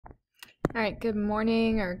All right, good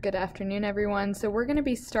morning or good afternoon, everyone. So we're going to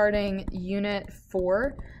be starting Unit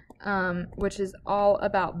 4, which is all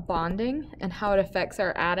about bonding and how it affects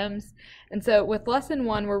our atoms. And so with Lesson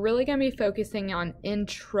 1, we're really going to be focusing on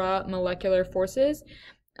intramolecular forces.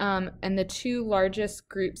 And the two largest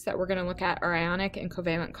groups that we're going to look at are ionic and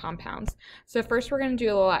covalent compounds. So first we're going to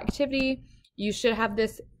do a little activity. You should have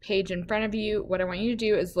this page in front of you. What I want you to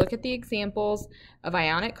do is look at the examples of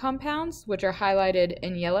ionic compounds, which are highlighted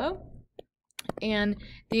in yellow, and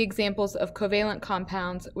the examples of covalent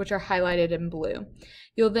compounds, which are highlighted in blue.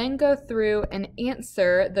 You'll then go through and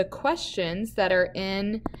answer the questions that are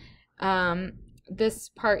in this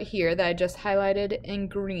part here that I just highlighted in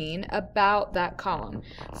green about that column.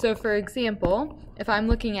 So for example, if I'm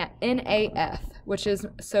looking at NaF, which is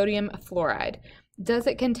sodium fluoride, does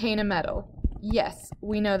it contain a metal? Yes,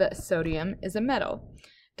 we know that sodium is a metal.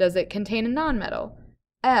 Does it contain a nonmetal?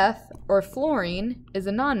 F, or fluorine, is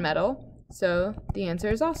a nonmetal. So the answer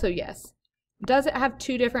is also yes. Does it have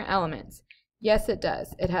two different elements? Yes, it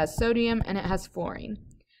does. It has sodium and it has fluorine.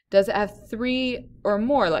 Does it have three or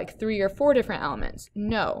more, like 3 or 4 different elements?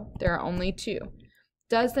 No, there are only 2.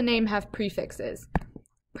 Does the name have prefixes?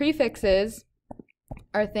 Prefixes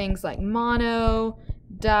are things like mono,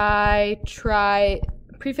 di, tri,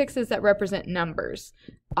 prefixes that represent numbers.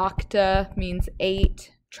 Octa means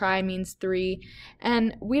 8. Tri means 3,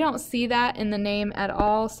 and we don't see that in the name at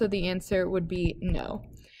all, so the answer would be no.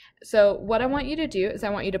 So what I want you to do is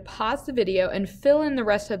I want you to pause the video and fill in the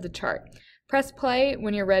rest of the chart. Press play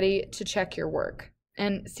when you're ready to check your work.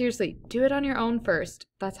 And seriously, do it on your own first.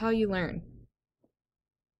 That's how you learn.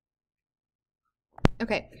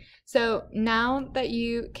 Okay, so now that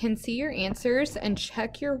you can see your answers and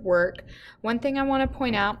check your work, one thing I want to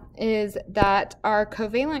point out is that our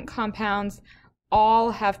covalent compounds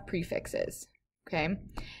all have prefixes, okay?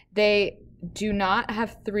 They do not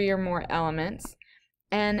have 3 or more elements,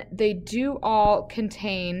 and they do all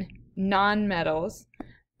contain nonmetals,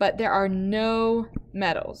 but there are no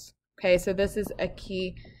metals, okay? So this is a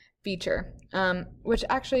key feature, which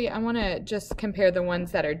actually I want to just compare the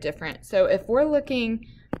ones that are different. So if we're looking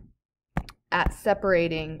at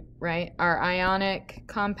separating, right, our ionic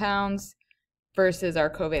compounds versus our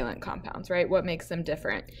covalent compounds, right? What makes them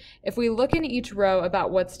different? If we look in each row about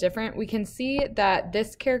what's different, we can see that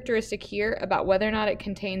this characteristic here about whether or not it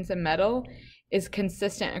contains a metal is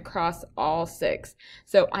consistent across all 6.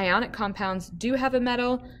 So ionic compounds do have a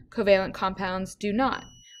metal, covalent compounds do not.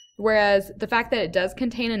 Whereas the fact that it does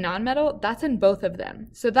contain a nonmetal, that's in both of them.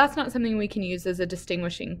 So that's not something we can use as a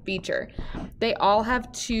distinguishing feature. They all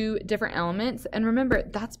have 2 different elements, and remember,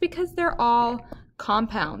 that's because they're all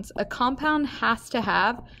compounds. A compound has to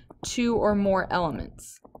have 2 or more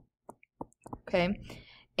elements. Okay,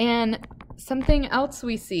 and something else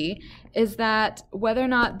we see is that whether or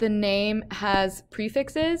not the name has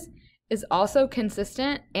prefixes is also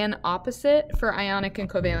consistent and opposite for ionic and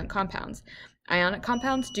covalent compounds. Ionic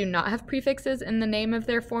compounds do not have prefixes in the name of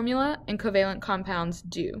their formula, and covalent compounds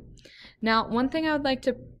do. Now, one thing I would like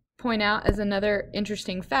to point out as another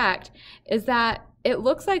interesting fact is that it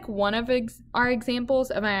looks like one of our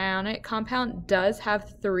examples of an ionic compound does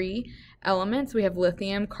have 3 elements. We have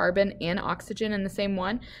lithium, carbon, and oxygen in the same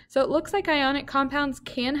one. So it looks like ionic compounds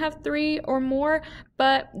can have 3 or more,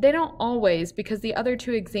 but they don't always, because the other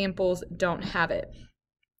 2 examples don't have it.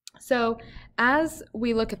 So as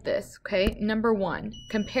we look at this, okay, number 1,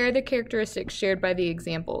 compare the characteristics shared by the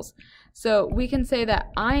examples. So we can say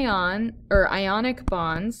that ionic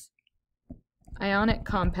bonds, ionic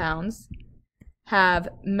compounds, have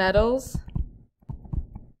metals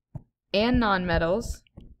and nonmetals,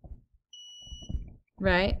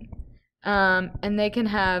 right? And they can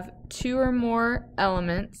have 2 or more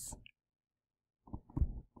elements,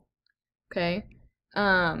 okay?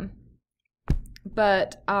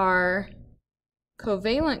 But our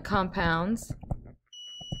covalent compounds,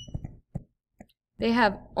 they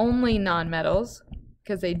have only nonmetals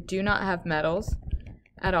because they do not have metals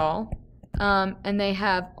at all, and they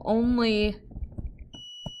have only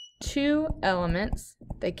 2 elements.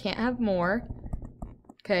 They can't have more,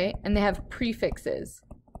 okay, and they have prefixes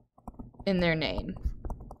in their name.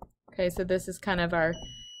 Okay, so this is kind of our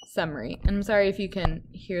summary. And I'm sorry if you can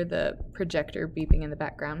hear the projector beeping in the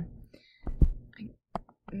background.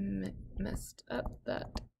 I messed up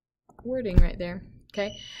that wording right there.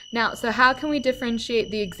 Okay, now, so how can we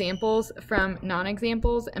differentiate the examples from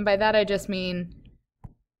non-examples? And by that I just mean,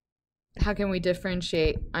 how can we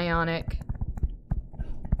differentiate ionic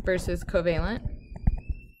versus covalent?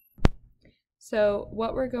 So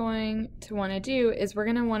what we're going to want to do is we're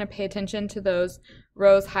going to want to pay attention to those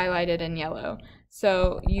rows highlighted in yellow.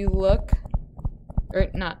 So you look or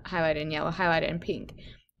not highlighted in yellow, highlighted in pink.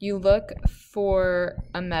 You look for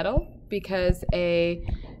a metal because a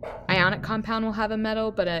ionic compound will have a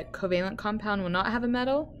metal, but a covalent compound will not have a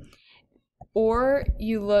metal. Or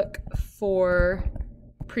you look for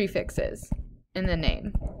prefixes in the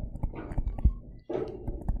name.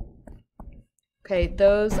 Okay,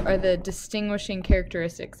 those are the distinguishing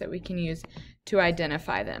characteristics that we can use to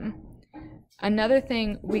identify them. Another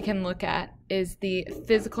thing we can look at is the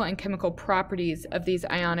physical and chemical properties of these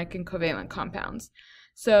ionic and covalent compounds.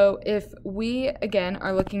 So if we, again,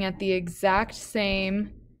 are looking at the exact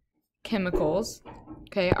same chemicals,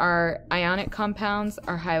 okay, our ionic compounds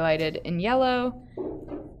are highlighted in yellow,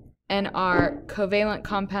 and our covalent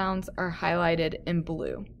compounds are highlighted in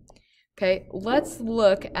blue. Okay, let's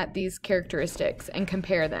look at these characteristics and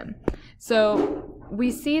compare them. So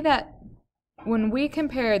we see that when we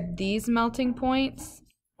compare these melting points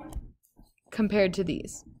compared to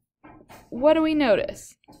these, what do we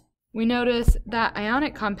notice? We notice that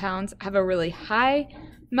ionic compounds have a really high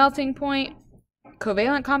melting point.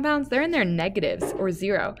 Covalent compounds, they're in their negatives or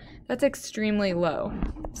 0. That's extremely low.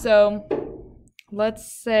 So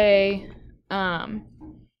let's say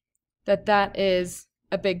that is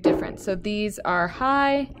a big difference. So these are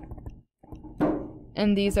high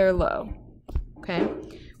and these are low. Okay.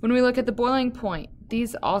 When we look at the boiling point,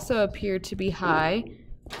 these also appear to be high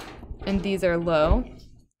and these are low.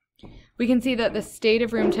 We can see that the state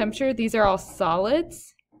of room temperature, these are all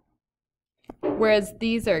solids, whereas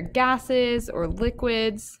these are gases or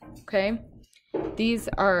liquids, okay? These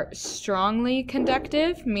are strongly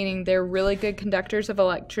conductive, meaning they're really good conductors of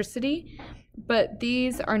electricity, but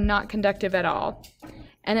these are not conductive at all.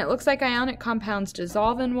 And it looks like ionic compounds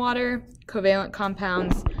dissolve in water, covalent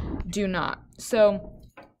compounds do not. So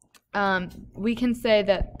we can say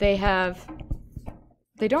that they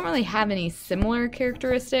don't really have any similar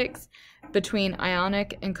characteristics between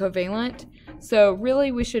ionic and covalent. So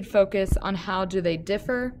really we should focus on how do they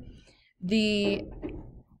differ. The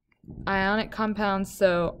ionic compounds,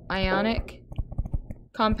 so ionic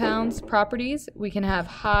compounds properties, we can have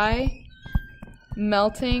high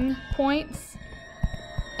melting points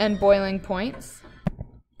and boiling points.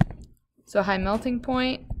 So high melting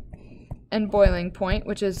point and boiling point,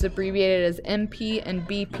 which is abbreviated as MP and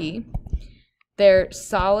BP. They're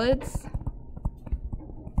solids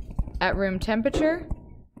at room temperature.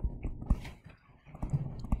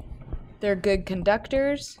 They're good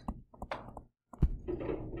conductors.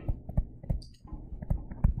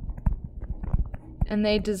 And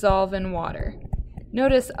they dissolve in water.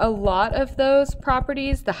 Notice a lot of those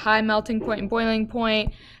properties, the high melting point and boiling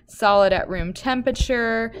point, solid at room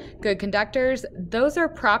temperature, good conductors, those are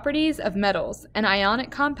properties of metals, and ionic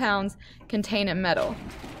compounds contain a metal,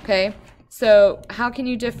 okay? So how can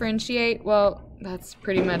you differentiate? Well, that's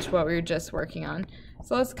pretty much what we were just working on.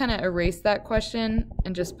 So let's kind of erase that question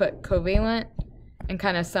and just put covalent and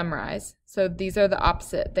kind of summarize. So these are the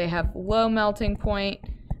opposite. They have low melting point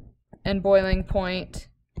and boiling point.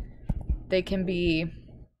 They can be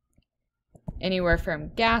anywhere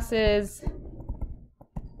from gases,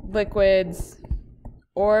 liquids,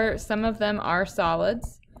 or some of them are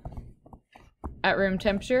solids at room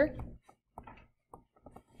temperature.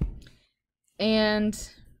 And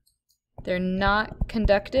they're not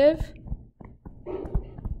conductive,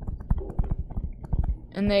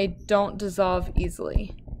 and they don't dissolve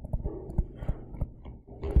easily.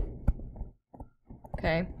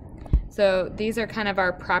 Okay, so these are kind of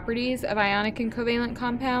our properties of ionic and covalent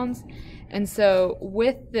compounds. And so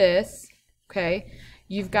with this, okay,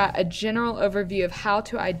 you've got a general overview of how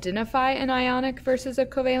to identify an ionic versus a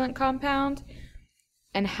covalent compound,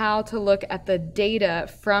 and how to look at the data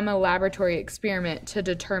from a laboratory experiment to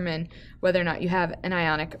determine whether or not you have an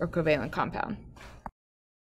ionic or covalent compound.